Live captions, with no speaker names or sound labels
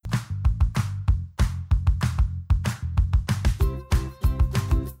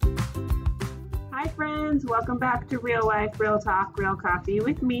friends. Welcome back to Real Life, Real Talk, Real Coffee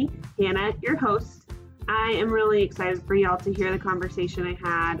with me, Hannah, your host. I am really excited for y'all to hear the conversation I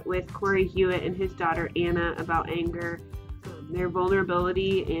had with Corey Hewitt and his daughter Anna about anger, their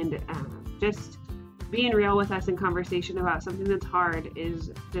vulnerability, and just being real with us in conversation about something that's hard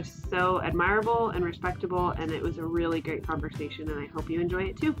is just so admirable and respectable, and it was a really great conversation, and I hope you enjoy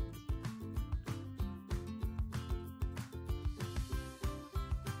it too.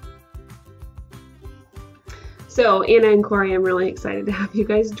 So Anna and Corey, I'm really excited to have you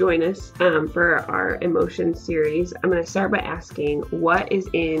guys join us for our emotion series. I'm going to start by asking, what is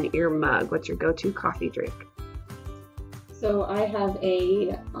in your mug? What's your go-to coffee drink? So I have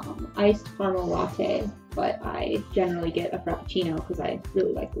a iced caramel latte, but I generally get a frappuccino because I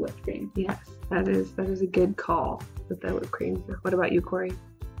really like the whipped cream. Yes, that is a good call with the whipped cream. What about you, Corey?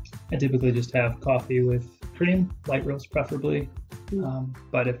 I typically just have coffee with cream, light roast preferably.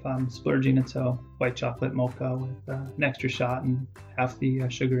 But if I'm splurging, it's a white chocolate mocha with an extra shot and half the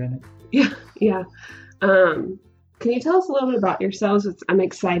sugar in it. Yeah. Can you tell us a little bit about yourselves? I'm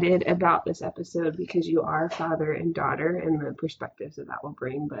excited about this episode because you are father and daughter and the perspectives that will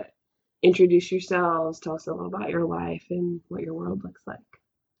bring. But introduce yourselves, tell us a little about your life and what your world looks like.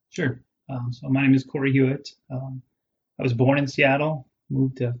 Sure. So my name is Corey Hewitt. I was born in Seattle.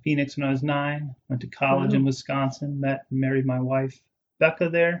 Moved to Phoenix when I was 9, went to college in Wisconsin, met and married my wife, Becca,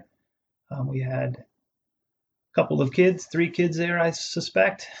 there. We had a couple of kids, 3 kids there, I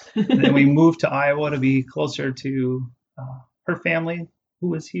suspect. And then we moved to Iowa to be closer to her family, who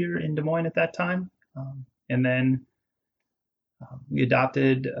was here in Des Moines at that time. And then we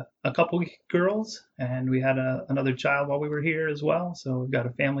adopted a couple girls, and we had another child while we were here as well. So we've got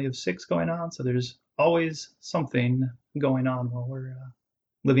a family of 6 going on. So there's always something going on while we're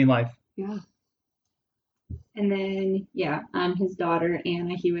living life. Yeah. And then, I'm his daughter,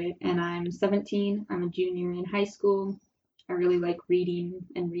 Anna Hewitt, and I'm 17. I'm a junior in high school. I really like reading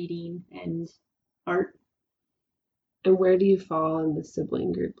and art. And where do you fall in the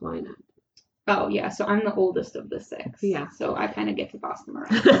sibling group lineup? Oh, yeah. So I'm the oldest of the 6. Yeah. So I kind of get to boss them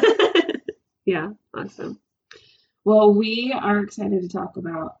around. Yeah. Awesome. Well, we are excited to talk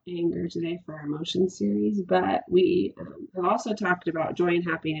about anger today for our emotion series, but we have also talked about joy and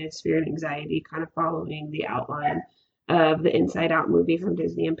happiness, fear and anxiety, kind of following the outline of the Inside Out movie from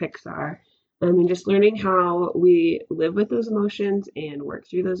Disney and Pixar, and just learning how we live with those emotions and work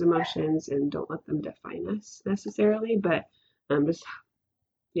through those emotions and don't let them define us necessarily, but and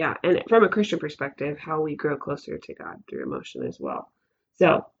from a Christian perspective, how we grow closer to God through emotion as well.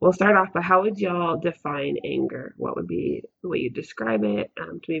 So we'll start off by, how would y'all define anger? What would be the way you describe it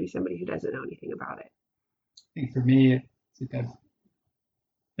to maybe somebody who doesn't know anything about it? I think for me, it's like I've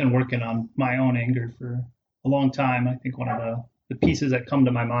been working on my own anger for a long time. I think one of the pieces that come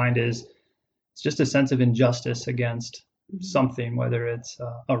to my mind is it's just a sense of injustice against something, whether it's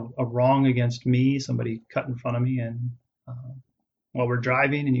a wrong against me, somebody cut in front of me, and while we're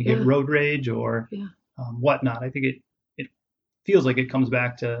driving and you get road rage or whatnot. I think it feels like it comes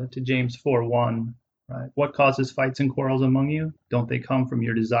back to James 4:1, right? What causes fights and quarrels among you? Don't they come from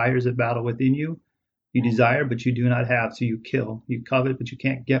your desires that battle within you? You desire, but you do not have, so you kill. You covet, but you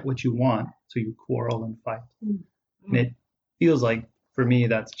can't get what you want, so you quarrel and fight. And it feels like, for me,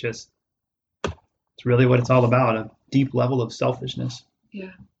 it's really what it's all about, a deep level of selfishness.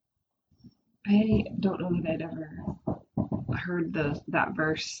 Yeah. I don't know that I'd ever heard that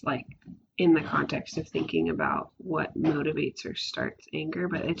verse like in the context of thinking about what motivates or starts anger,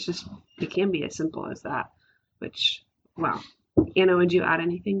 but it can be as simple as that, which, wow. Anna, would you add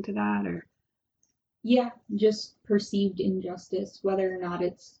anything to that? Or Yeah, just perceived injustice, whether or not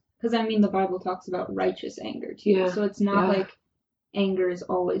it's, because the Bible talks about righteous anger too, so it's not like anger is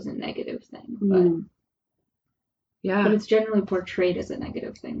always a negative thing, but but it's generally portrayed as a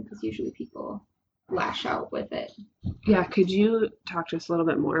negative thing because usually people lash out with it. Yeah, could you talk to us a little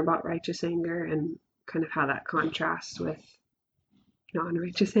bit more about righteous anger and kind of how that contrasts with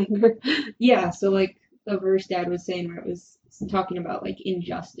non-righteous anger? Yeah, so like the verse Dad was saying where it was talking about like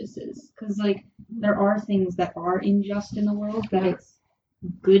injustices, because like there are things that are unjust in the world that it's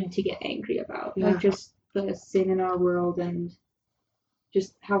good to get angry about, like just the sin in our world and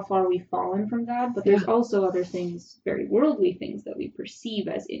just how far we've fallen from God, but there's also other things, very worldly things that we perceive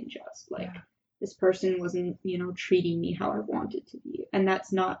as unjust, like this person wasn't, treating me how I wanted to be. And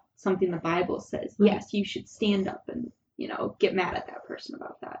that's not something the Bible says. Right. Yes, you should stand up and, get mad at that person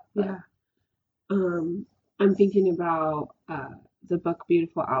about that. But. Yeah. I'm thinking about the book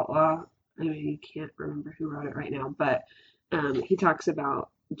Beautiful Outlaw. You can't remember who wrote it right now, but he talks about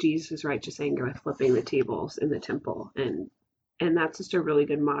Jesus' righteous anger with flipping the tables in the temple and And that's just a really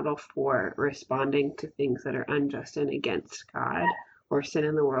good model for responding to things that are unjust and against God or sin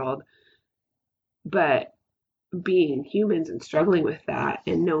in the world. But being humans and struggling with that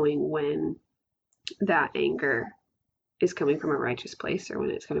and knowing when that anger is coming from a righteous place or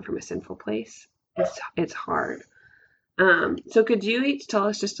when it's coming from a sinful place, it's hard. So could you each tell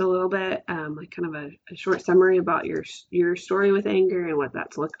us just a little bit, like kind of a short summary about your story with anger and what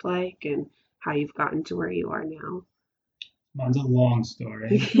that's looked like and how you've gotten to where you are now? Mine's a long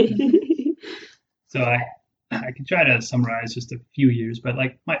story. So I can try to summarize just a few years, but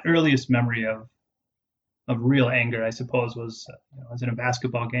like my earliest memory of real anger, I suppose, was I was in a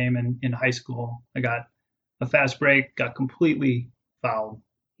basketball game in high school. I got a fast break, got completely fouled,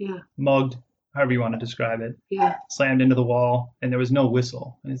 Yeah, mugged, however you want to describe it, yeah. slammed into the wall, and there was no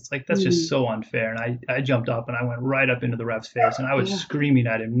whistle. And it's like, that's just so unfair. And I jumped up and I went right up into the ref's face and I was Yeah. screaming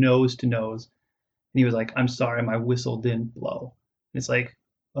at him nose to nose. And he was like, "I'm sorry, my whistle didn't blow." And it's like,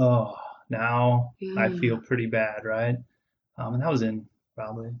 oh, now I Yeah. feel pretty bad, right? And that was in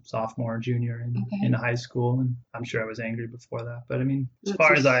probably sophomore, junior Okay. in high school, and I'm sure I was angry before that. But I mean, as That's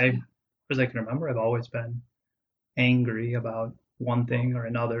far as just- I can remember, I've always been angry about one thing or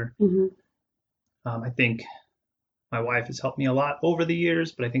another. Mhm. I think my wife has helped me a lot over the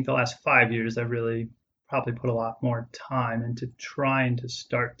years, but I think the last 5 years I've really probably put a lot more time into trying to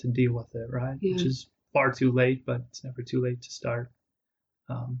start to deal with it, right? Yeah. Which is far too late, but it's never too late to start.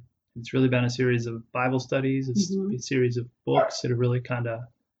 It's really been a series of Bible studies, a series of books that have really kind of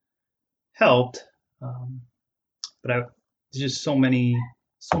helped. But there's just so many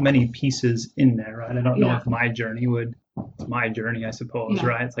pieces in there, right? I don't know Yeah. if my journey it's my journey, I suppose, Yeah.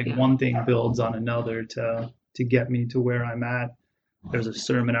 right? It's like Yeah. one thing builds on another to get me to where I'm at. There's a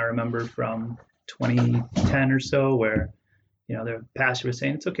sermon I remember from 2010 or so where, the pastor was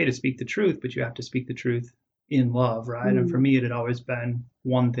saying it's okay to speak the truth, but you have to speak the truth in love, right? And for me, it had always been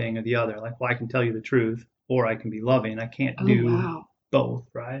one thing or the other. Like, well, I can tell you the truth or I can be loving. I can't do wow. both,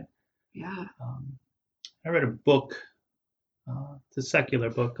 right? Yeah. I read a book, it's a secular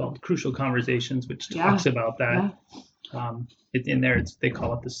book called Crucial Conversations, which talks about that. It's in there, they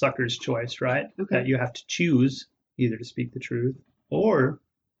call it the sucker's choice, right? Okay. That you have to choose either to speak the truth or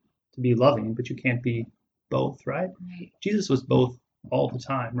to be loving, but you can't be both, right? Right. Jesus was both all the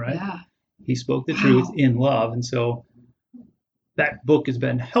time, right? Yeah. He spoke the truth in love. And so that book has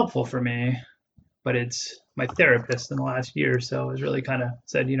been helpful for me, but it's my therapist in the last year or so has really kind of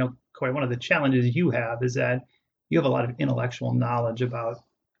said, Corey, one of the challenges you have is that you have a lot of intellectual knowledge about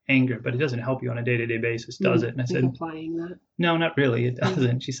anger, but it doesn't help you on a day-to-day basis, does it? And I said, applying that. No, not really. It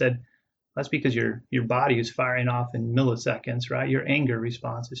doesn't. She said, that's because your body is firing off in milliseconds, right? Your anger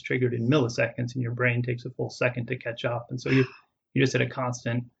response is triggered in milliseconds, and your brain takes a full second to catch up. And so you're just at a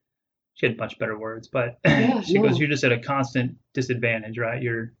constant. She had much better words, but she goes, "You're just at a constant disadvantage, right?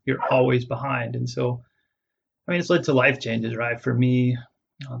 You're always behind." And so, I mean, it's led to life changes, right? For me,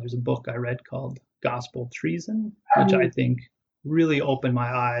 there's a book I read called Gospel Treason, which I think really opened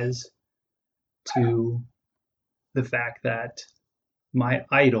my eyes to the fact that my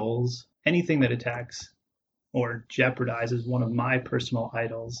idols, anything that attacks or jeopardizes one of my personal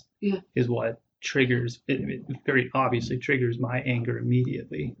idols, is what triggers it very obviously triggers my anger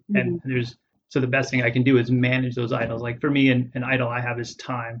immediately. And so the best thing I can do is manage those idols. Like for me, an idol I have is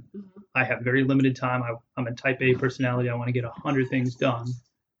time. I have very limited time. I'm a type A personality. I want to get 100 things done.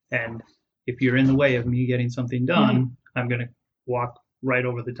 And if you're in the way of me getting something done, I'm going to walk right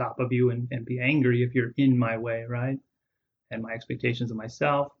over the top of you and be angry if you're in my way, right? And my expectations of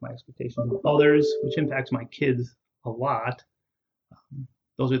myself, my expectations of others, which impacts my kids a lot.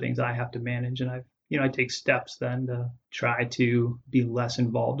 Those are things I have to manage, and I take steps then to try to be less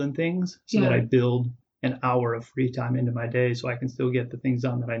involved in things so that I build an hour of free time into my day so I can still get the things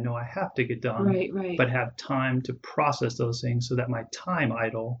done that I know I have to get done, right. but have time to process those things so that my time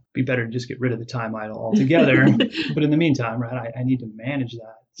idle, be better to just get rid of the time idle altogether. But in the meantime, right, I need to manage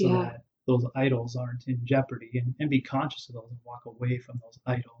that so that those idols aren't in jeopardy and be conscious of those and walk away from those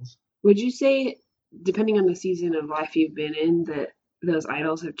idols. Would you say, depending on the season of life you've been in, that those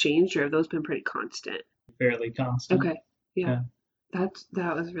idols have changed, or have those been pretty constant? Fairly constant. Okay. Yeah.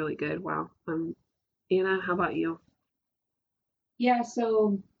 That was really good. Wow. Anna, how about you? Yeah,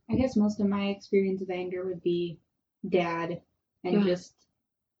 so I guess most of my experience of anger would be Dad and just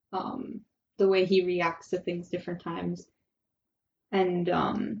the way he reacts to things different times. And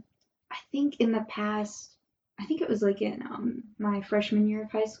I think in the past, I think it was like in my freshman year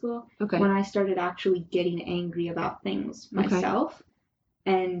of high school when I started actually getting angry about things myself.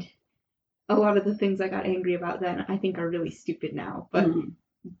 And a lot of the things I got angry about then I think are really stupid now. But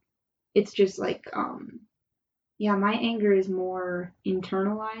it's just like, Yeah, my anger is more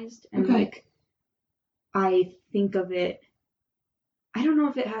internalized, and Okay. like I think of it. I don't know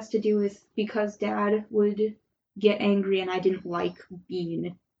if it has to do with because Dad would get angry and I didn't like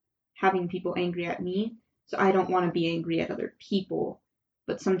having people angry at me, so I don't want to be angry at other people.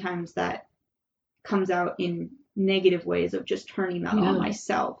 But sometimes that comes out in negative ways of just turning that on Yeah.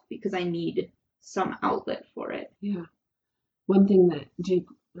 myself because I need some outlet for it. Yeah. One thing that Jake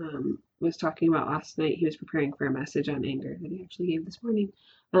was talking about last night, he was preparing for a message on anger that he actually gave this morning.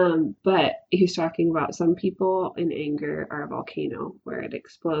 But he was talking about some people in anger are a volcano where it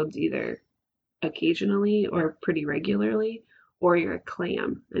explodes either occasionally or pretty regularly, or you're a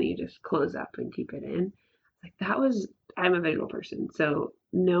clam and you just close up and keep it in. Like that was, I'm a visual person, so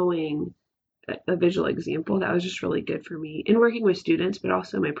knowing a visual example that was just really good for me in working with students, but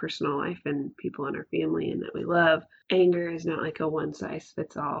also my personal life and people in our family and that we love. Anger is not like a one size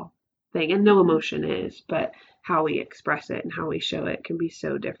fits all thing, and no emotion is, but how we express it and how we show it can be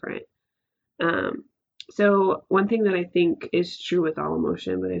so different. Um, so one thing that I think is true with all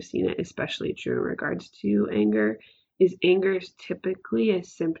emotion, but I've seen it especially true in regards to anger is typically a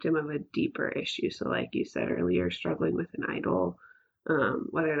symptom of a deeper issue. So like you said earlier, struggling with an idol,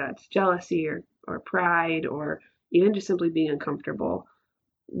 whether that's jealousy or pride or even just simply being uncomfortable.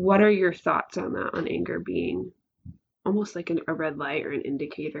 What are your thoughts on that, on anger being almost like a red light or an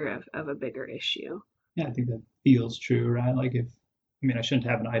indicator of a bigger issue? Yeah, I think that feels true, right? Like I shouldn't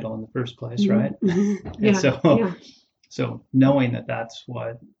have an idol in the first place, right? Mm-hmm. And Yeah. so knowing that that's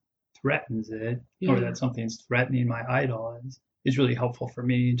what threatens it, Yeah. or that something's threatening my idol is really helpful for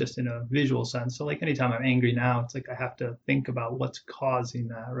me just in a visual sense. So like anytime I'm angry now, it's like I have to think about what's causing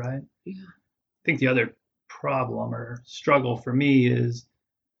that, right? Yeah. I think the other problem or struggle for me is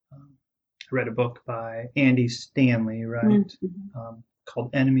I read a book by Andy Stanley, right? Mm-hmm. Called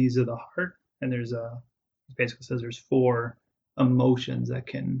Enemies of the Heart. And it basically says there's 4 emotions that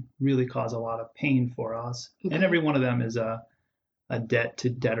can really cause a lot of pain for us. Okay. And every one of them is a debt to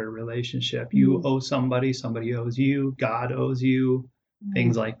debtor relationship. You owe somebody owes you, God owes you,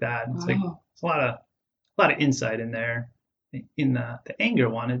 things like that. And it's like it's a lot of insight in there. In the anger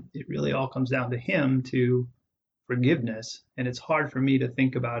one, it really all comes down to him to forgiveness. And it's hard for me to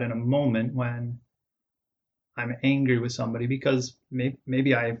think about in a moment when I'm angry with somebody because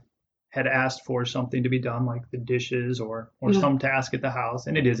maybe I had asked for something to be done, like the dishes or some task at the house,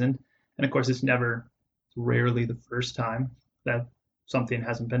 and it isn't. And of course, it's rarely the first time that something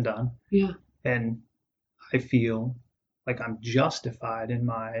hasn't been done. Yeah. And I feel like I'm justified in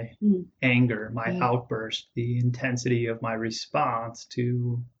my anger, my outburst, the intensity of my response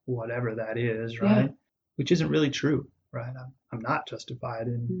to whatever that is, right? Yeah. Which isn't really true, right? I'm not justified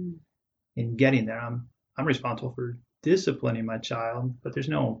in getting there. I'm responsible for disciplining my child, but there's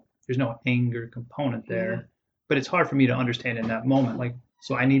no anger component there. Yeah. But it's hard for me to understand in that moment. Like,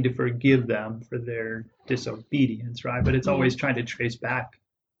 so I need to forgive them for their disobedience, right? But it's always trying to trace back,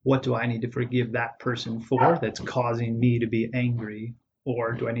 what do I need to forgive that person for that's causing me to be angry?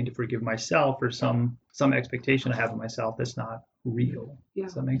 Or do I need to forgive myself for some expectation I have of myself that's not real? Yeah.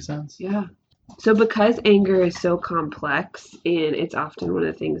 Does that make sense? Yeah. So because anger is so complex and it's often one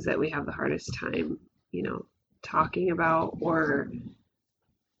of the things that we have the hardest time, talking about, or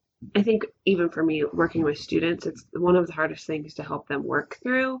I think even for me working with students, it's one of the hardest things to help them work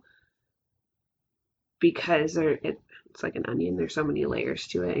through because it's like an onion. There's so many layers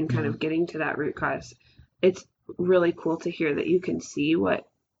to it, and kind of getting to that root cause. It's really cool to hear that you can see what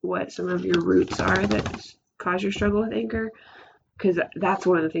some of your roots are that cause your struggle with anger, because that's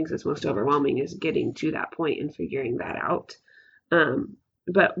one of the things that's most overwhelming is getting to that point and figuring that out.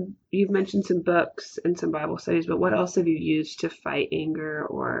 But you've mentioned some books and some Bible studies, but what else have you used to fight anger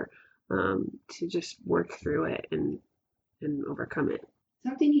or to just work through it and overcome it?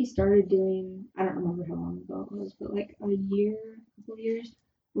 Something he started doing, I don't remember how long ago it was, but like couple years,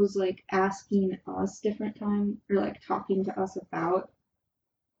 was like asking us different time or like talking to us about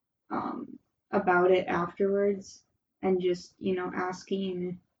it afterwards, and just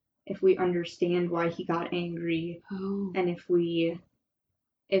asking if we understand why he got angry, and if we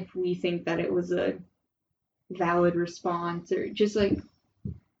think that it was a valid response, or just like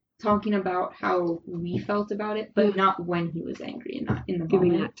talking about how we felt about it, but not when he was angry and not in the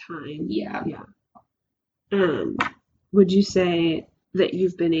giving moment. that time. Yeah. Would you say that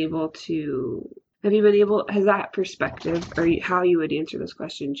has that perspective or how you would answer this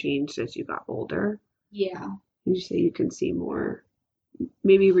question changed as you got older? Yeah. Would you say you can see more,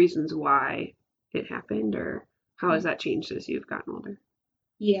 maybe reasons why it happened, or how has that changed as you've gotten older?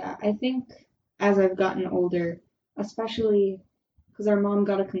 Yeah, I think as I've gotten older, especially because our mom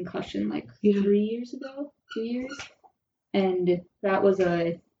got a concussion like 3 years ago. 2 years. And that was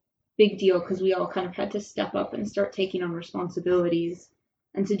a big deal because we all kind of had to step up and start taking on responsibilities.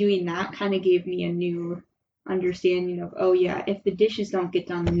 And so doing that kind of gave me a new understanding of, oh yeah, if the dishes don't get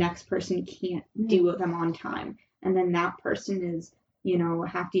done, the next person can't do them on time. And then that person is,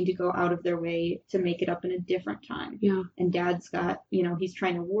 having to go out of their way to make it up in a different time. Yeah. And dad's got, he's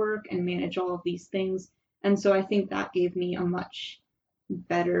trying to work and manage all of these things. And so I think that gave me a much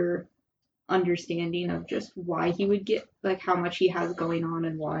better understanding of just why he would get, like, how much he has going on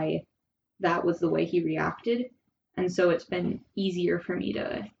and why that was the way he reacted. And so it's been easier for me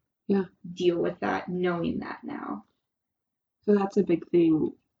to deal with that, knowing that now. So that's a big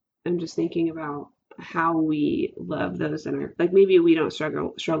thing. I'm just thinking about how we love those in our, like, maybe we don't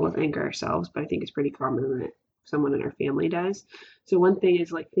struggle with anger ourselves, but I think it's pretty common that someone in our family does. So one thing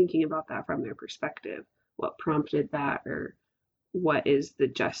is like thinking about that from their perspective. What prompted that, or what is the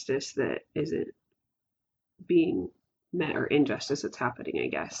justice that isn't being met, or injustice that's happening, I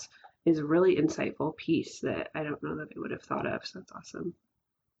guess, is a really insightful piece that I don't know that I would have thought of. So that's awesome.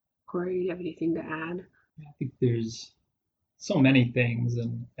 Corey, do you have anything to add? I think there's so many things,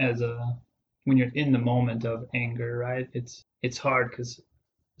 and when you're in the moment of anger, right? It's hard because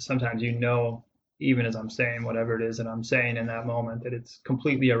sometimes even as I'm saying whatever it is that I'm saying in that moment, that it's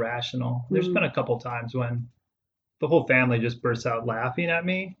completely irrational. There's been a couple times when the whole family just bursts out laughing at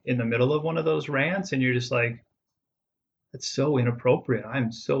me in the middle of one of those rants, and you're just like, that's so inappropriate.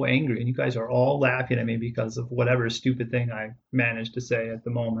 I'm so angry, and you guys are all laughing at me because of whatever stupid thing I managed to say at the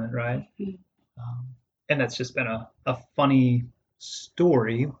moment, right? And that's just been a funny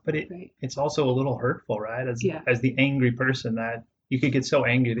story, but it's also a little hurtful, right? As the angry person, that you could get so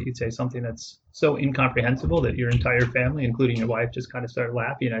angry that you'd say something that's so incomprehensible that your entire family, including your wife, just kind of start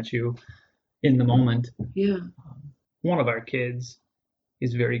laughing at you in the moment. Yeah. One of our kids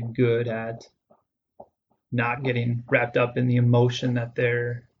is very good at not getting wrapped up in the emotion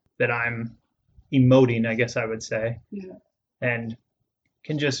that I'm emoting, I guess I would say. Yeah. And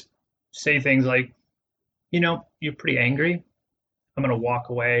can just say things like, you're pretty angry. I'm going to walk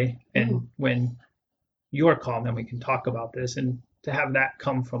away. And when you're calm, then we can talk about this. And to have that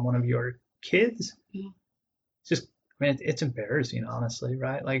come from one of your kids, it's just, it's embarrassing, honestly,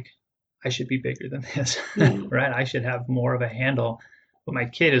 right? Like, I should be bigger than this, right? I should have more of a handle. But my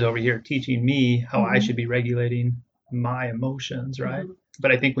kid is over here teaching me how I should be regulating my emotions, right?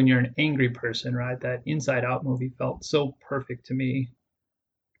 But I think when you're an angry person, right, that Inside Out movie felt so perfect to me,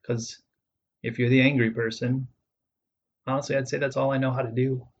 because if you're the angry person, honestly, I'd say that's all I know how to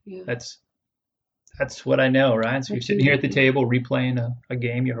do. Yeah. That's what I know, right? So you're sitting here at the table replaying a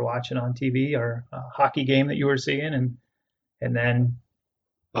game you were watching on TV, or a hockey game that you were seeing, and then,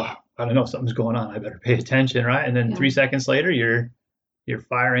 I don't know, something's going on. I better pay attention, right? And then 3 seconds later, you're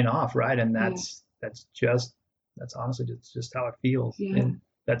firing off, right? And that's honestly just how it feels. Yeah. And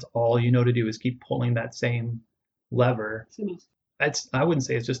that's all you know to do is keep pulling that same lever. I wouldn't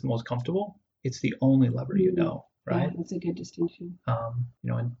say it's just the most comfortable. It's the only lever you know, right? Yeah, that's a good distinction.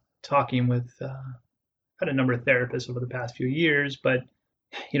 And talking with, had a number of therapists over the past few years, but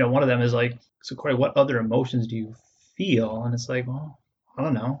one of them is like, so Corey, what other emotions do you feel? And it's like, well, I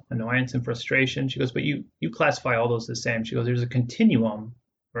don't know, annoyance and frustration. She goes, but you classify all those the same. She goes, there's a continuum,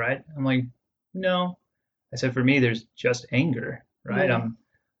 right? I'm like, no. I said, for me, there's just anger, right? Yeah.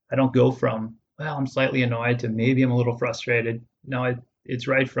 I don't go from, well, I'm slightly annoyed to maybe I'm a little frustrated. No, it's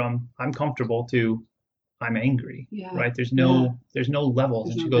right from I'm comfortable to I'm angry, right? There's no levels.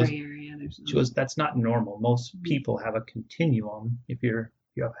 There's and she no goes, gray area. she goes, that's not normal. Most people have a continuum if you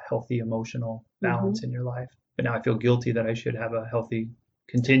have a healthy emotional balance in your life. But now I feel guilty that I should have a healthy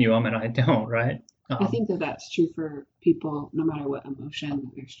continuum, and I don't, right? I think that's true for people, no matter what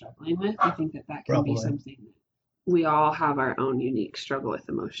emotion they're struggling with. I think that can be something that we all have our own unique struggle with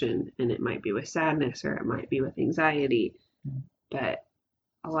emotion, and it might be with sadness or it might be with anxiety. But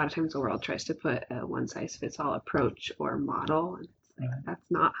a lot of times the world tries to put a one-size-fits-all approach or model, and it's like, that's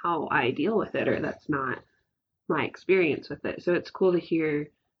not how I deal with it, or that's not my experience with it. So it's cool to hear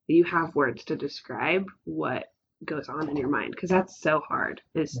that you have words to describe what goes on in your mind, because that's so hard.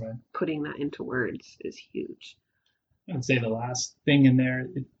 Putting that into words is huge. I would say the last thing in there,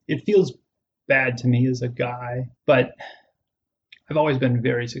 it feels bad to me as a guy, but I've always been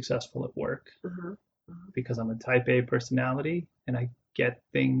very successful at work because I'm a type A personality and I get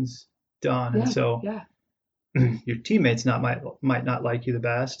things done. And so your teammates might not like you the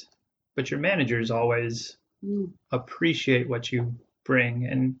best, but your managers always appreciate what you bring.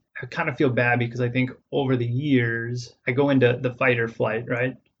 And I kind of feel bad because I think over the years I go into the fight or flight,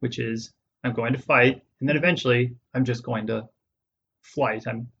 right? Which is I'm going to fight, and then eventually I'm just going to flight.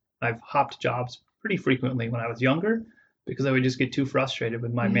 I've hopped jobs pretty frequently when I was younger because I would just get too frustrated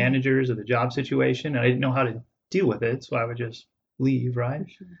with my Yeah. managers or the job situation, and I didn't know how to deal with it, so I would just leave, right? For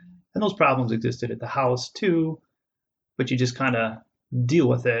sure. And those problems existed at the house too, but you just kind of deal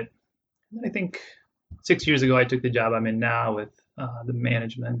with it. And I think 6 years ago, I took the job I'm in now with the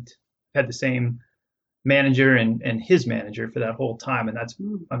management. Had the same manager and his manager for that whole time, and that's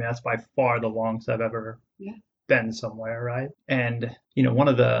that's by far the longest I've ever Yeah. been somewhere, right? And one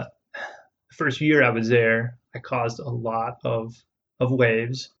of the first year I was there, I caused a lot of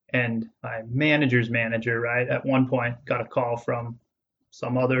waves, and my manager's manager, right, at one point got a call from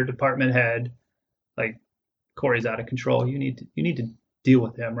some other department head, like, Corey's out of control. You need to deal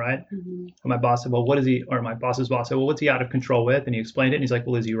with him, right? Mhm. And my boss said, well, what is he? Or my boss's boss said, well, what's he out of control with? And he explained it, and he's like,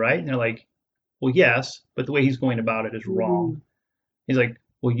 well, is he right? And they're like, well, yes, but the way he's going about it is wrong. He's like,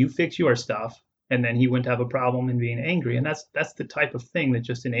 well, you fix your stuff, and then he wouldn't have a problem in being angry. And that's the type of thing that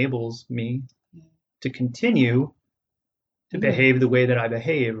just enables me to continue to behave the way that I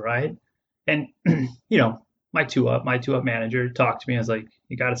behave, right? And my two up manager talked to me. I was like,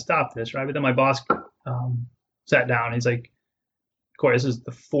 you got to stop this, right? But then my boss sat down. He's like, Corey, this is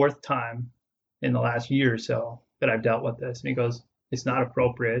the fourth time in the last year or so that I've dealt with this. And he goes, it's not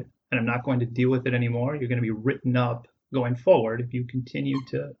appropriate, and I'm not going to deal with it anymore. You're going to be written up going forward if you continue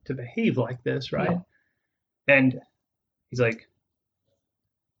to behave like this, right? Yeah. And he's like,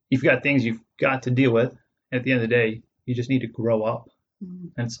 you've got things you've got to deal with. And at the end of the day, you just need to grow up.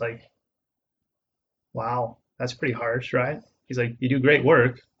 And it's like, wow, that's pretty harsh, right? He's like, you do great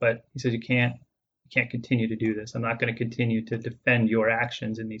work, but he says you can't continue to do this. I'm not going to continue to defend your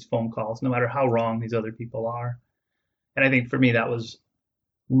actions in these phone calls, no matter how wrong these other people are. And I think for me, that was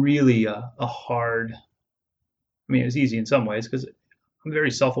really a hard. I mean, it was easy in some ways because I'm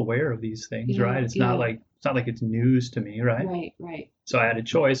very self-aware of these things, right? It's not like it's news to me, right? Right. So I had a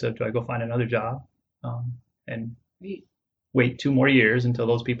choice of, do I go find another job and wait 2 more years until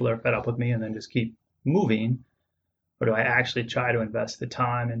those people are fed up with me and then just keep moving, or do I actually try to invest the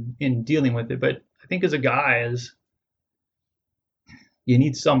time in dealing with it? But I think as a guy, you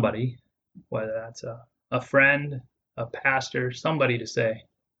need somebody, whether that's a friend, a pastor, somebody to say,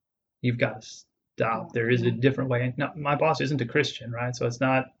 you've got to stop. There is a different way. Now, my boss isn't a Christian, right? So it's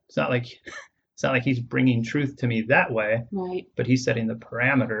not like he's bringing truth to me that way, right? But he's setting the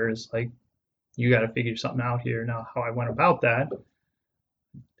parameters. Like, you got to figure something out here. Now, how I went about that,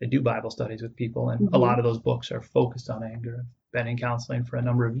 they do Bible studies with people, and a lot of those books are focused on anger. I've been in counseling for a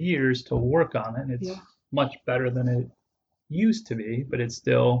number of years to work on it. It's much better than it used to be, but it's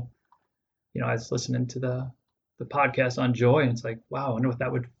still, I was listening to the podcast on joy, and it's like, wow, I wonder what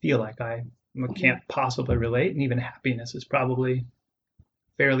that would feel like. I can't possibly relate, and even happiness is probably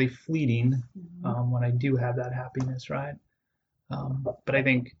fairly fleeting when I do have that happiness, right? But I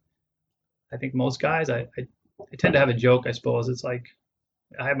think most guys, I tend to have a joke, I suppose. It's like,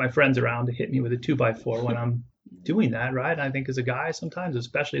 I have my friends around to hit me with a 2x4 when I'm doing that, right? And I think as a guy, sometimes,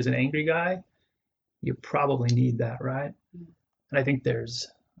 especially as an angry guy, you probably need that, right? And I think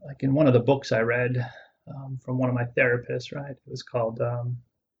there's, like, in one of the books I read from one of my therapists, right? It was called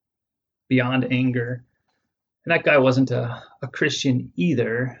Beyond Anger. And that guy wasn't a Christian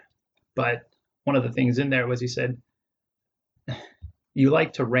either, but one of the things in there was, he said, you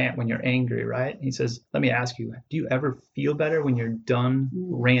like to rant when you're angry, right? And he says, let me ask you, do you ever feel better when you're done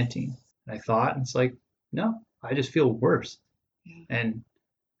ranting? And I thought, and it's like, no, I just feel worse. And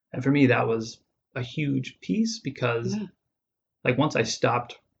for me, that was a huge piece because like, once I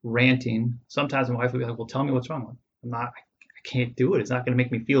stopped ranting, sometimes my wife would be like, well, tell me what's wrong. I can't do it. It's not going to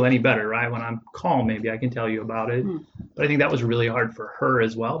make me feel any better, right? When I'm calm, maybe I can tell you about it. But I think that was really hard for her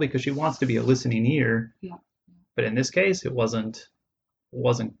as well, because she wants to be a listening ear. But in this case, it wasn't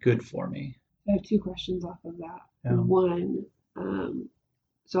good for me. I have 2 questions off of that. One,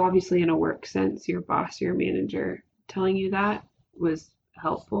 so obviously in a work sense, your boss, your manager telling you that was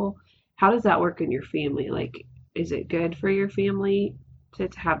helpful. How does that work in your family? Like, is it good for your family to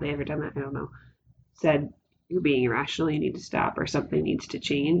have they ever done that? I don't know. Said you're being irrational, you need to stop, or something needs to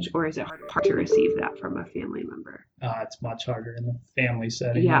change, or is it hard to receive that from a family member? It's much harder in the family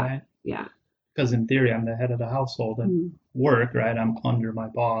setting, right? Yeah. Because in theory, I'm the head of the household and work, right? I'm under my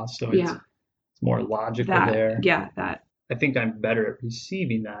boss, so it's more logical there. Yeah, that. I think I'm better at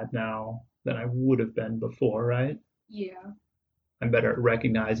receiving that now than I would have been before, right? Yeah. I'm better at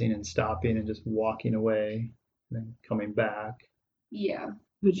recognizing and stopping and just walking away and then coming back. Yeah.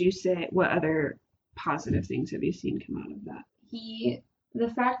 Would you say, what other positive things have you seen come out of that?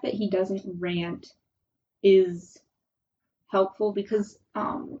 The fact that he doesn't rant is helpful because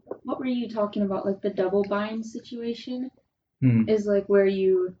what were you talking about, like the double bind situation? Is like where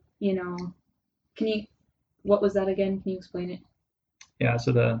you What was that again? Can you explain it? Yeah,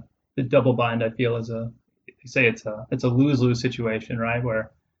 so the double bind I feel is they say it's a lose-lose situation, right?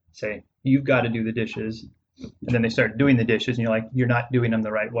 Where say you've got to do the dishes, and then they start doing the dishes, and you're like, you're not doing them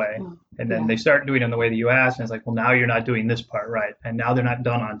the right way. Oh, And then yeah. they start doing them the way that you asked, and it's like, well, now you're not doing this part right, and now they're not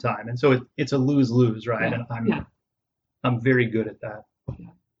done on time, and so it's a lose-lose, right? Yeah. And I'm very good at that.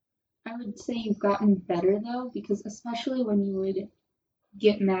 I would say you've gotten better though, because especially when you would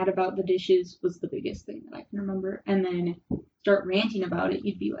get mad about the dishes was the biggest thing that I can remember, and then start ranting about it,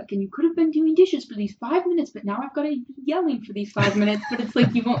 you'd be like, and you could have been doing dishes for these 5 minutes, but now I've got to be yelling for these 5 minutes, but it's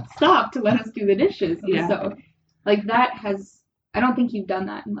like you won't stop to let us do the dishes. Yeah. So like that has, I don't think you've done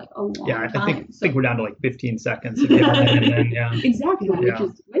that in like a long Yeah, I time. think we're down to like 15 seconds again, and then yeah. Exactly, Yeah.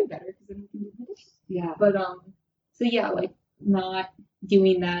 which is way better because then we can do the dishes. Yeah. But so yeah, like not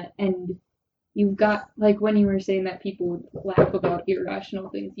doing that, and you've got like when you were saying that people would laugh about irrational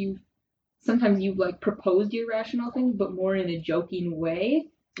things, sometimes you've like proposed irrational things, but more in a joking way,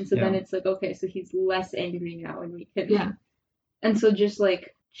 and so then Yeah. it's like, okay, so he's less angry now, and we can Yeah. and so just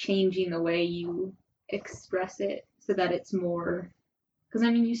like changing the way you express it so that it's more, because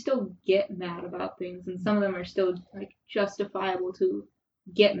I mean you still get mad about things, and some of them are still like justifiable to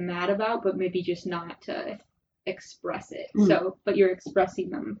get mad about, but maybe just not to express it. Mm. So, but you're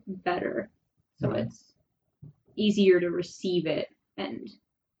expressing them better, so Right. it's easier to receive it and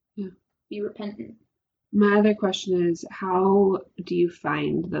Yeah. be repentant. My other question is, how do you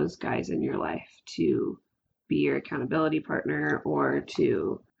find those guys in your life to be your accountability partner, or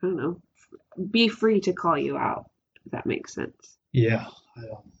to, I don't know, be free to call you out, if that makes sense? Yeah,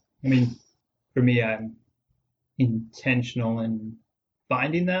 I mean, for me, I'm intentional in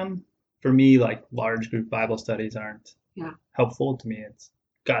finding them. For me, like large group Bible studies aren't Yeah. helpful to me. It's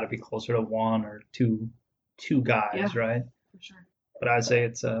got to be closer to one or two guys, Yeah. right? For sure. But I'd say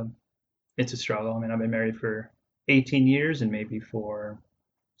it's a struggle. I mean, I've been married for 18 years, and maybe for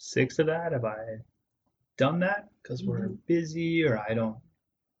 6 of that have I done that because we're busy, or I don't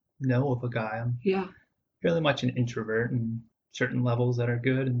know of a guy. I'm Yeah. fairly much an introvert, and certain levels that are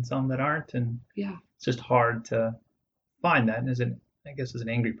good and some that aren't, and Yeah. it's just hard to find that. And I guess as an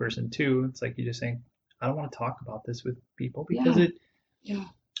angry person too, it's like you just think, I don't want to talk about this with people because Yeah.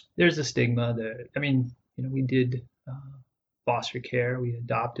 there's a stigma that, I mean, we did foster care, we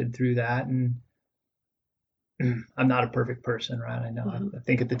adopted through that, and I'm not a perfect person, right? I know. Mhm. I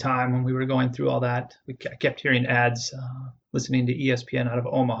think at the time when we were going through all that, I kept hearing ads, listening to ESPN out of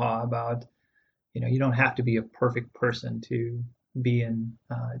Omaha about, you don't have to be a perfect person to be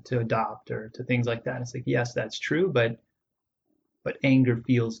to adopt or to things like that. It's like, yes, that's true, but anger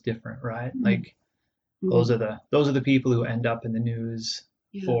feels different, right? Mhm. Like Mhm. those are the people who end up in the news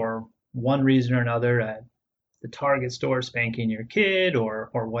Yeah. for one reason or another, at the Target store spanking your kid or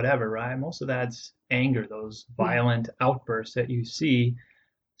whatever, right? Most of that's anger, those violent outbursts that you see,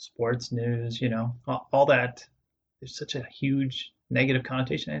 sports news, all that. There's such a huge negative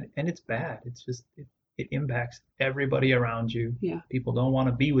connotation, and it's bad. It's just it impacts everybody around you. Yeah. People don't want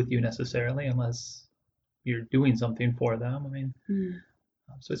to be with you necessarily unless you're doing something for them. I mean, Mm.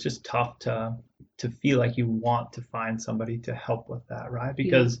 so it's just tough to feel like you want to find somebody to help with that, right?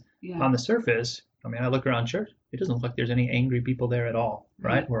 Because Yeah. on the surface, I mean, I look around church, it doesn't look like there's any angry people there at all,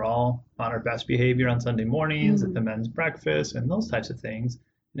 right? We're all on our best behavior on Sunday mornings at the men's breakfast and those types of things.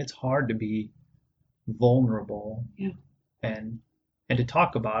 And it's hard to be vulnerable and to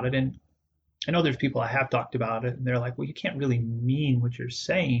talk about it. And I know there's people I have talked about it, and they're like, well, you can't really mean what you're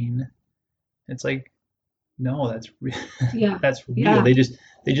saying. It's like, no, that's real. Yeah. That's real. Yeah. They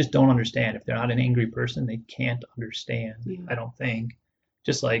just don't understand. If they're not an angry person, they can't understand. Yeah. I don't think.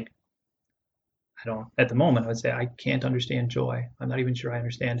 Just like I don't at the moment, I would say I can't understand joy. I'm not even sure I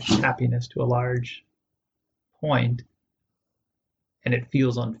understand happiness to a large point, and it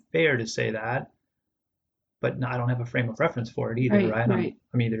feels unfair to say that. But no, I don't have a frame of reference for it either, right? Right.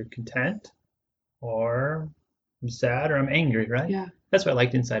 I'm either content, or I'm sad, or I'm angry, right? Yeah. That's why I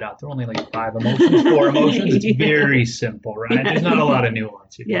liked Inside Out. There are only like 5 emotions, 4 emotions. It's very simple, right? There's not a lot of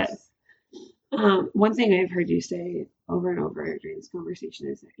nuance here. Yes. One thing I've heard you say over and over during this conversation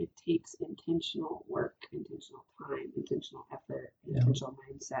is that it takes intentional work, intentional time, intentional effort, intentional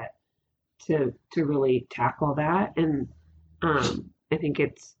mindset to really tackle that. And I think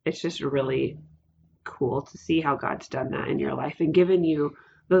it's just really cool to see how God's done that in your life and given you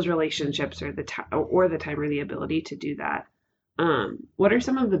those relationships or the time or the ability to do that. What are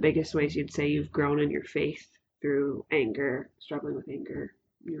some of the biggest ways you'd say you've grown in your faith through anger, struggling with anger,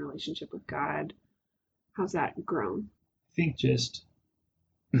 your relationship with God? How's that grown? I think just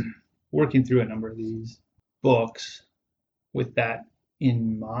working through a number of these books with that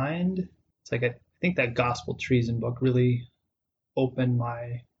in mind, it's like I think that Gospel Treason book really opened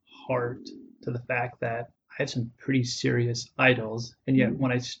my heart to the fact that I have some pretty serious idols. And yet,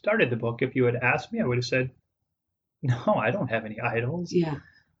 when I started the book, if you had asked me, I would have said, no, I don't have any idols. Yeah.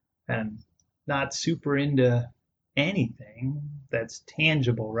 And not super into anything that's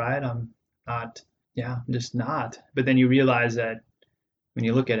tangible, right? I'm not, yeah, I'm just not. But then you realize that when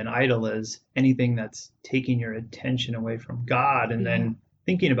you look at an idol as anything that's taking your attention away from God, and then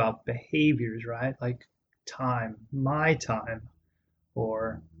thinking about behaviors, right? Like my time,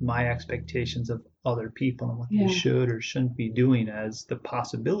 or my expectations of other people and what they should or shouldn't be doing as the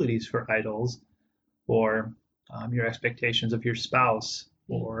possibilities for idols, or your expectations of your spouse,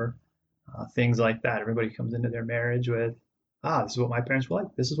 or things like that. Everybody comes into their marriage with, this is what my parents were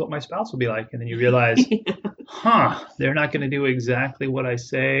like, this is what my spouse will be like. And then you realize, they're not going to do exactly what I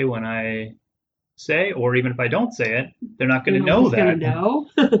say when I say, or even if I don't say it, they're not going to know that. Gonna know?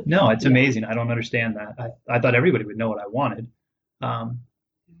 No, it's amazing. I don't understand that. I thought everybody would know what I wanted.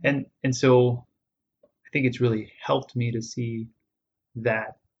 And so I think it's really helped me to see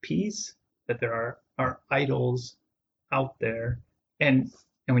that piece, that there are idols out there. And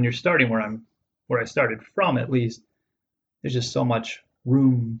when you're starting where I started from, at least, there's just so much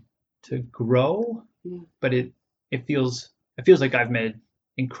room to grow. But it feels like I've made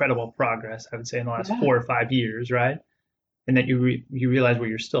incredible progress, I would say, in the last 4 or 5 years, right? And that you realize where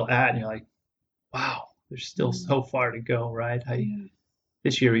you're still at, and you're like, wow, there's still so far to go, right?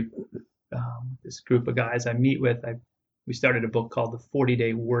 This year, this group of guys I meet with, we started a book called The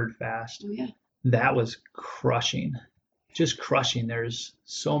 40-Day Word Fast. That was crushing, just crushing. There's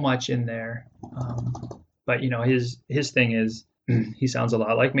so much in there. But his thing is, he sounds a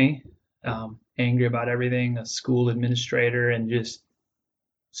lot like me, angry about everything, a school administrator, and just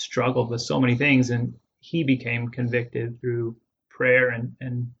struggled with so many things. And he became convicted through prayer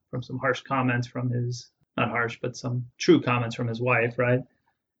and from some harsh comments from not harsh, but some true comments from his wife, right?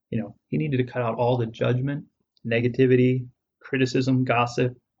 He needed to cut out all the judgment, negativity, criticism,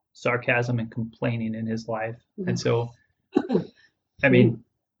 gossip, sarcasm, and complaining in his life. And so, I mean,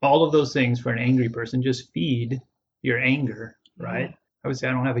 all of those things for an angry person just feed your anger, right? I would say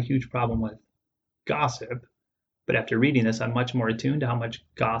I don't have a huge problem with gossip, but after reading this, I'm much more attuned to how much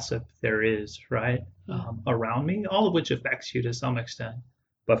gossip there is, right, around me, all of which affects you to some extent.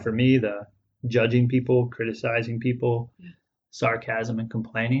 But for me, the judging people, criticizing people, sarcasm, and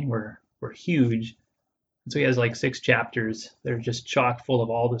complaining were huge. And so he has like 6 chapters. They're just chock full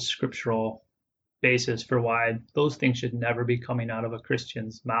of all the scriptural basis for why those things should never be coming out of a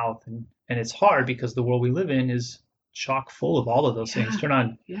Christian's mouth. And it's hard because the world we live in is chock full of all of those things. Turn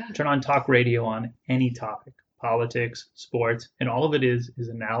on talk radio on any topic, politics, sports, and all of it is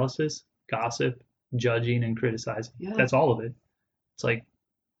analysis, gossip, judging, and criticizing. That's all of it. It's like,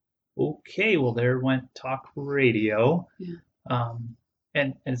 okay, well, there went talk radio.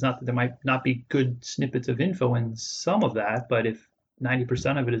 And it's not that there might not be good snippets of info in some of that, but if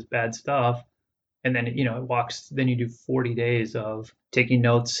 90% of it is bad stuff, and then then you do 40 days of taking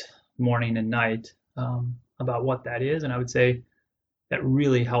notes morning and night about what that is. And I would say that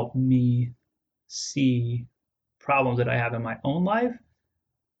really helped me see problems that I have in my own life,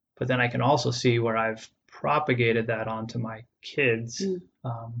 but then I can also see where I've propagated that onto my kids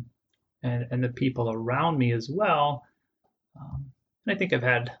and the people around me as well. And I think I've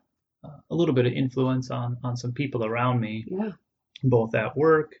had a little bit of influence on some people around me, both at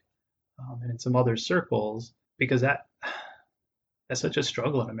work and in some other circles, because that's such a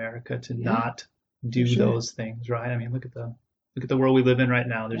struggle in America to not do those things, right? I mean, look at the world we live in right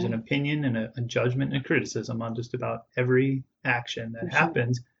now. There's an opinion and a judgment and a criticism on just about every action that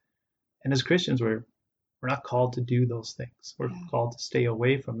happens. And as Christians, we're not called to do those things. We're called to stay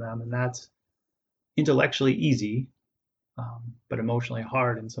away from them, and that's intellectually easy, but emotionally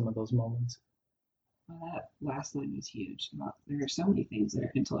hard in some of those moments. Well, that last line was huge. There are so many things that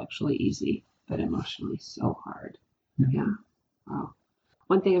are intellectually easy, but emotionally so hard. Wow.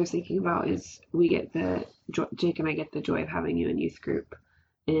 One thing I was thinking about is Jake and I get the joy of having you in youth group,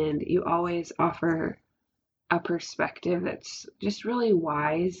 and you always offer a perspective that's just really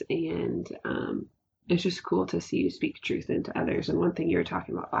wise, and it's just cool to see you speak truth into others. And one thing you were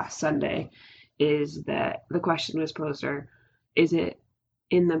talking about last Sunday is that the question was posed, is it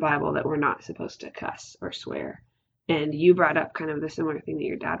in the Bible that we're not supposed to cuss or swear? And you brought up kind of the similar thing that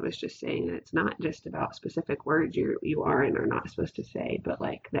your dad was just saying, that it's not just about specific words you are and are not supposed to say, but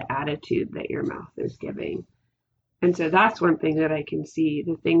like the attitude that your mouth is giving. And so that's one thing that I can see,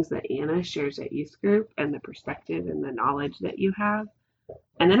 the things that Anna shares at youth group and the perspective and the knowledge that you have.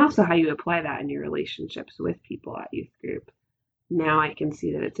 And then also how you apply that in your relationships with people at youth group. now I can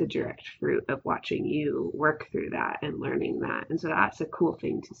see that it's a direct fruit of watching you work through that and learning that. And so that's a cool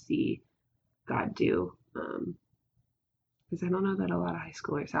thing to see God do. Because I don't know that a lot of high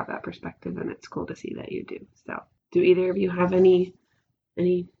schoolers have that perspective, and it's cool to see that you do. So, do either of you have any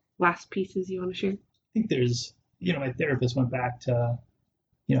last pieces you want to share? I think there's, my therapist went back to,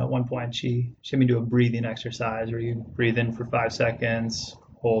 at one point she had me do a breathing exercise where you breathe in for 5 seconds,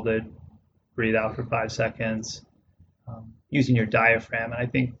 hold it, breathe out for 5 seconds, using your diaphragm. And I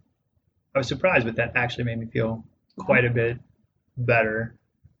think I was surprised, but that actually made me feel quite a bit better.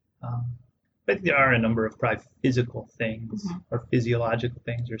 I think there are a number of probably physical things or physiological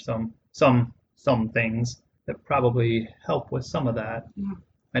things or some things that probably help with some of that. Yeah.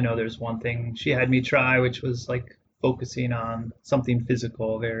 I know there's one thing she had me try, which was like focusing on something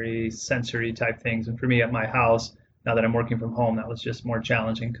physical, very sensory type things. And for me at my house, now that I'm working from home, that was just more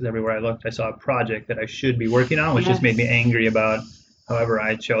challenging because everywhere I looked, I saw a project that I should be working on, which just made me angry about. However,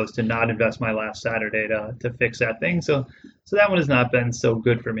 I chose to not invest my last Saturday to fix that thing. So that one has not been so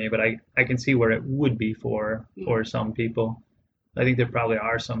good for me, but I can see where it would be for some people. I think there probably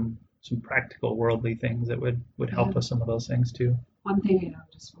are some practical worldly things that would help with some of those things too. One thing I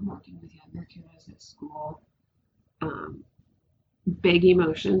noticed from working with younger kiddos at school, big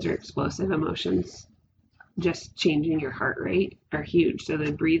emotions or explosive emotions, just changing your heart rate are huge. So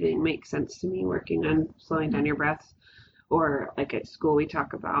the breathing makes sense to me, working on slowing down your breath. Or like at school, we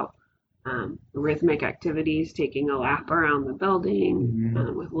talk about rhythmic activities, taking a lap around the building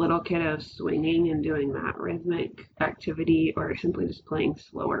with little kiddos swinging and doing that rhythmic activity, or simply just playing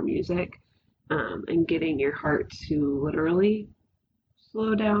slower music and getting your heart to literally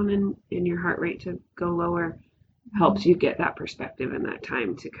slow down and your heart rate to go lower helps you get that perspective and that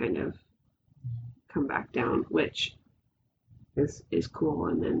time to kind of come back down, which is cool.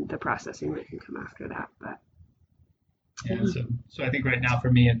 And then the processing that can come after that. But yeah, so I think right now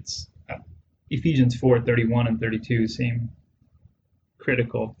for me it's Ephesians 4:31 and 32 seem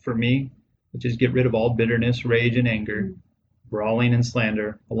critical for me, which is get rid of all bitterness, rage, and anger, brawling and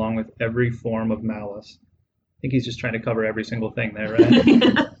slander, along with every form of malice. I think he's just trying to cover every single thing there, right?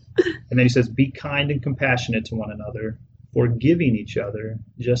 And then he says, be kind and compassionate to one another, forgiving each other,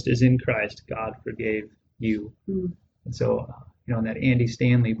 just as in Christ God forgave you. And so, in that Andy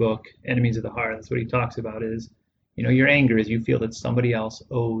Stanley book, Enemies of the Heart, that's what he talks about is, your anger is you feel that somebody else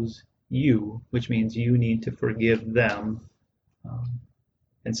owes you, which means you need to forgive them.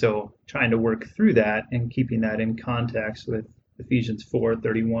 And so trying to work through that and keeping that in context with Ephesians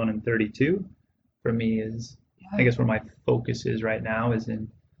 4:31 and 32 for me is, I guess, where my focus is right now is in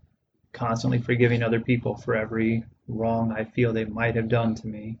constantly forgiving other people for every wrong I feel they might have done to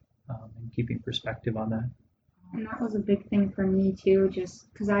me, and keeping perspective on that. And that was a big thing for me too,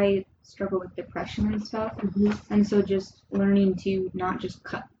 just because I struggle with depression and stuff. And so just learning to not just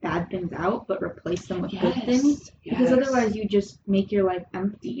cut bad things out, but replace them with good things. Because otherwise you just make your life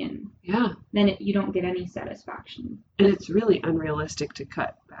empty and then you don't get any satisfaction. And it's really unrealistic to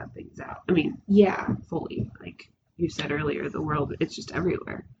cut bad things out. I mean, fully. Like you said earlier, the world, it's just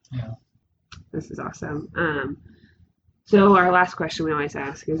everywhere. Yeah. This is awesome. So our last question we always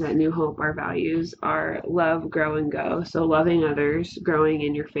ask is at New Hope, our values are love, grow, and go. So loving others, growing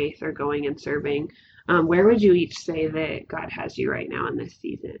in your faith, or going and serving. Where would you each say that God has you right now in this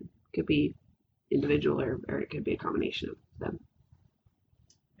season? It could be individual or it could be a combination of them.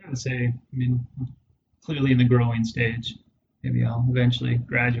 I would say, clearly in the growing stage. Maybe I'll eventually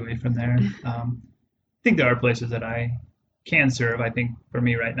graduate from there. I think there are places that I can serve. I think for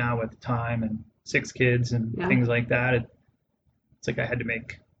me right now with time and 6 kids and things like that, it's like I had to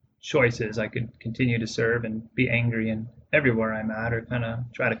make choices. I could continue to serve and be angry and everywhere I'm at, or kind of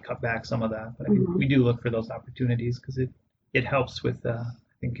try to cut back some of that. But I think we do look for those opportunities because it helps with, I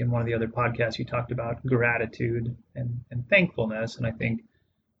think in one of the other podcasts you talked about gratitude and thankfulness. And I think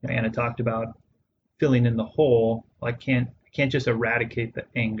Anna talked about filling in the hole. Well, I can't just eradicate the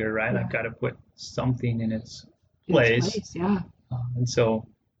anger, right? I've got to put something in its place. And so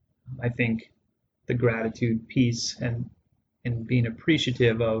I think the gratitude piece and being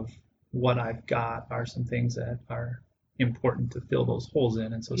appreciative of what I've got are some things that are important to fill those holes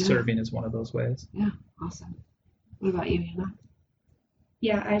in. And so serving is one of those ways. Yeah, awesome. What about you, Anna?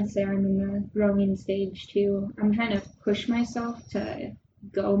 Yeah, I'd say I'm in the growing stage too. I'm trying to push myself to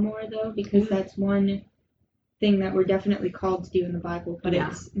go more though, because that's one thing that we're definitely called to do in the Bible, but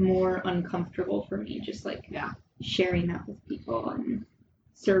it's more uncomfortable for me, just like sharing that with people and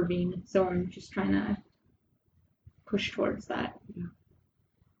serving. So I'm just trying to push towards that.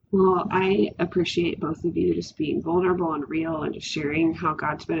 Well, I appreciate both of you just being vulnerable and real and just sharing how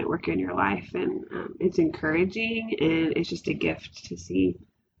God's been at work in your life. And it's encouraging and it's just a gift to see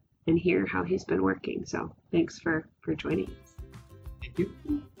and hear how He's been working. So thanks for joining us. Thank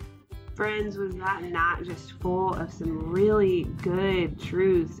you. Friends, was that not just full of some really good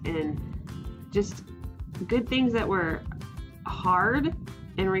truths and just good things that were hard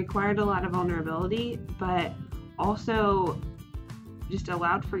and required a lot of vulnerability, but also just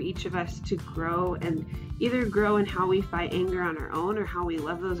allowed for each of us to grow and either grow in how we fight anger on our own or how we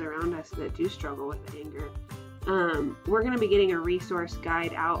love those around us that do struggle with anger. We're going to be getting a resource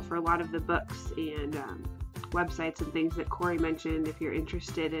guide out for a lot of the books and websites and things that Corey mentioned. If you're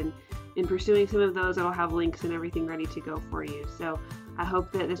interested in pursuing some of those, it'll have links and everything ready to go for you. So I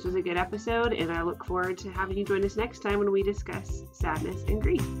hope that this was a good episode, and I look forward to having you join us next time when we discuss sadness and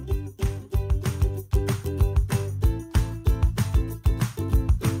grief.